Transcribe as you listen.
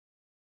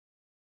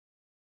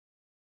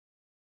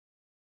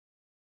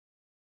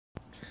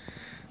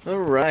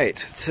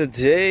Alright,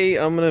 today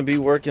I'm going to be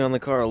working on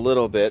the car a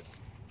little bit.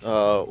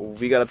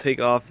 We got to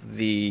take off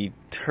the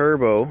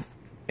turbo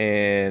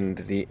and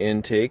the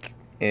intake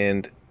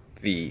and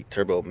the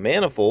turbo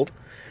manifold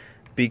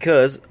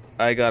because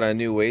I got a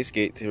new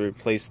wastegate to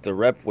replace the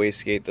rep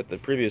wastegate that the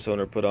previous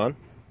owner put on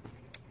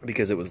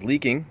because it was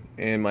leaking,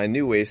 and my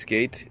new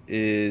wastegate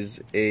is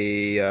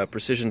a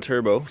precision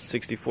turbo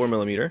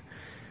 64mm,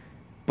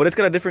 but it's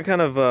got a different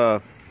kind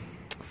of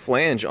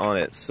flange on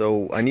it,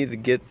 so I need to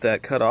get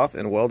that cut off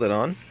and welded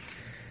on.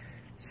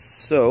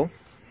 So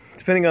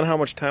depending on how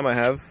much time I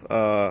have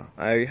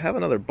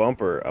another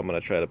bumper I'm going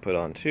to try to put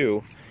on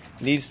too.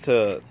 It needs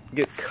to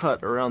get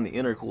cut around the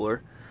intercooler,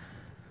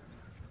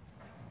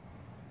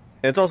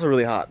 and it's also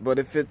really hot, but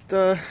if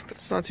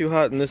it's not too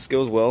hot and this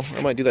goes well,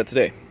 I might do that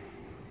today.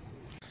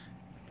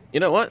 You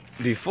know what?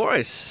 Before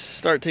I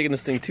start taking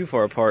this thing too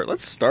far apart,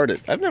 let's start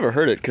it. I've never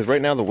heard it because right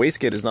now the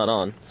wastegate is not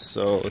on,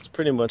 so it's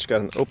pretty much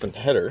got an open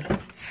header.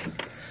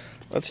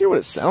 Let's hear what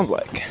it sounds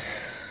like.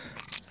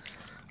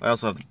 I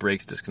also have the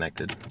brakes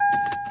disconnected.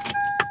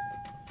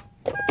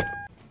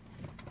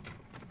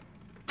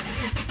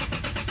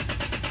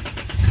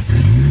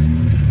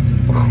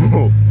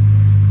 Oh.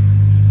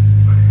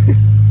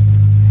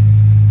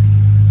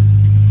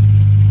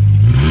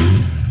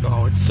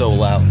 Oh, it's so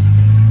loud.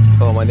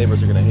 Oh, my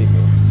neighbors are gonna hate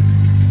me.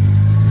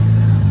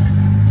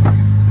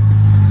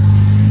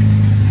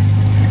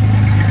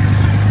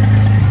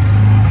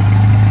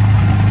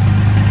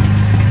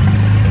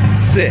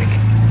 Sick.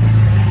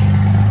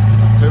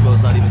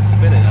 Turbo's not even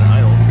spinning at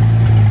idle.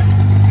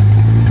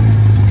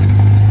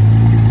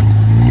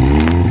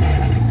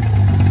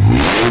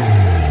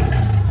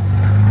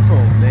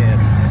 Oh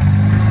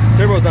man.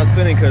 Turbo's not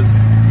spinning because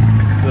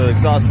the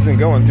exhaust isn't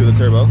going through the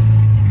turbo.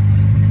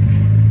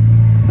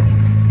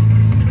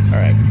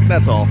 Alright,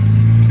 that's all.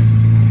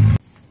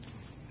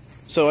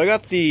 So I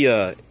got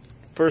the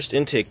first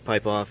intake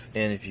pipe off,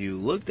 and if you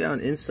look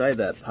down inside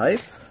that pipe,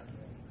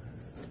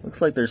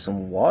 looks like there's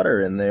some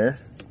water in there,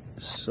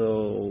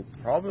 so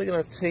probably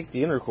gonna take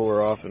the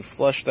intercooler off and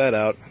flush that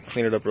out,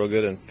 clean it up real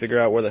good, and figure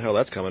out where the hell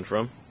that's coming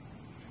from.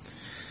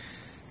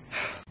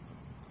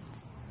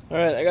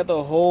 Alright, I got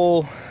the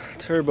whole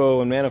turbo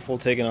and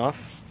manifold taken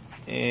off,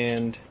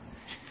 and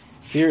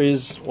here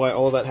is why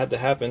all of that had to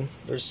happen.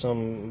 There's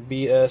some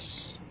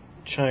BS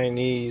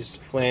Chinese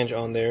flange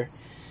on there,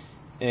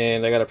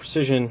 and I got a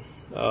precision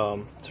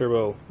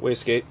turbo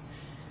wastegate,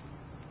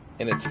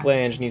 and its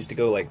flange needs to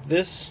go like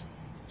this.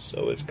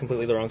 So it's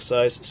completely the wrong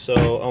size. So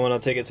I'm going to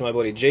take it to my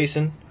buddy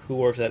Jason, who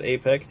works at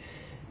APEC,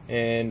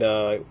 and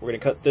we're going to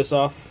cut this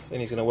off,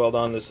 and he's going to weld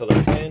on this other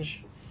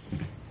flange,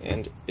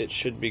 and it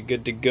should be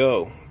good to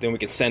go. Then we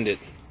can send it.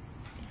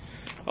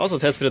 I also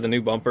test fitted the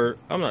new bumper.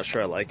 I'm not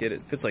sure I like it.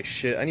 It fits like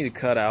shit. I need to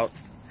cut out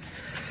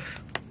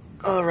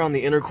around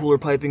the intercooler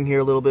piping here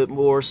a little bit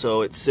more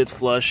so it sits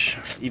flush.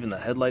 Even the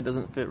headlight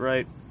doesn't fit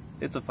right.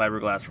 It's a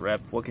fiberglass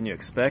rep. What can you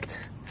expect?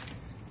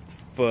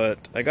 But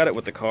I got it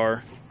with the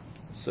car,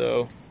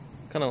 so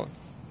kind of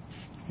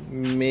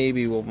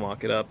maybe we'll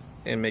mock it up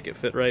and make it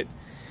fit right.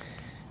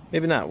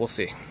 Maybe not, we'll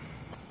see.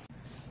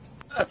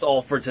 That's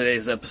all for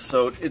today's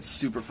episode. It's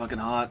super fucking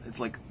hot.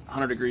 It's like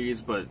 100 degrees,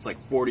 but it's like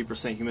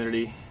 40%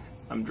 humidity.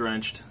 I'm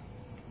drenched.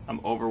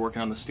 I'm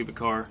overworking on this stupid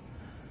car.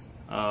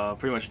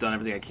 Pretty much done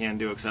everything I can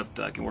do, except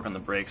I can work on the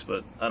brakes,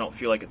 but I don't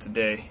feel like it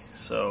today.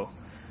 So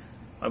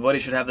my buddy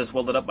should have this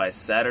welded up by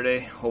Saturday,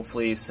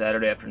 hopefully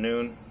Saturday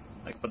afternoon.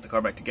 I can put the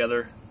car back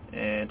together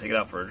and take it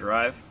out for a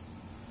drive.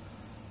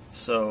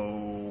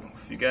 So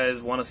if you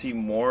guys want to see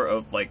more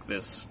of like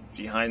this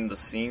behind the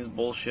scenes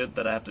bullshit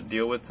that I have to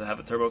deal with to have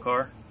a turbo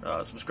car,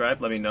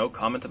 subscribe, let me know,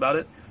 comment about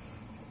it.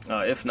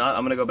 If not,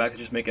 I'm gonna go back to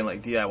just making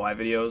like DIY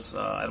videos.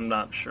 I'm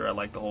not sure I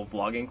like the whole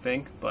vlogging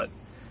thing, but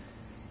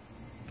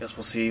I guess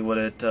we'll see what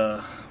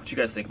you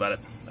guys think about it.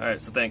 Alright,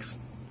 so thanks.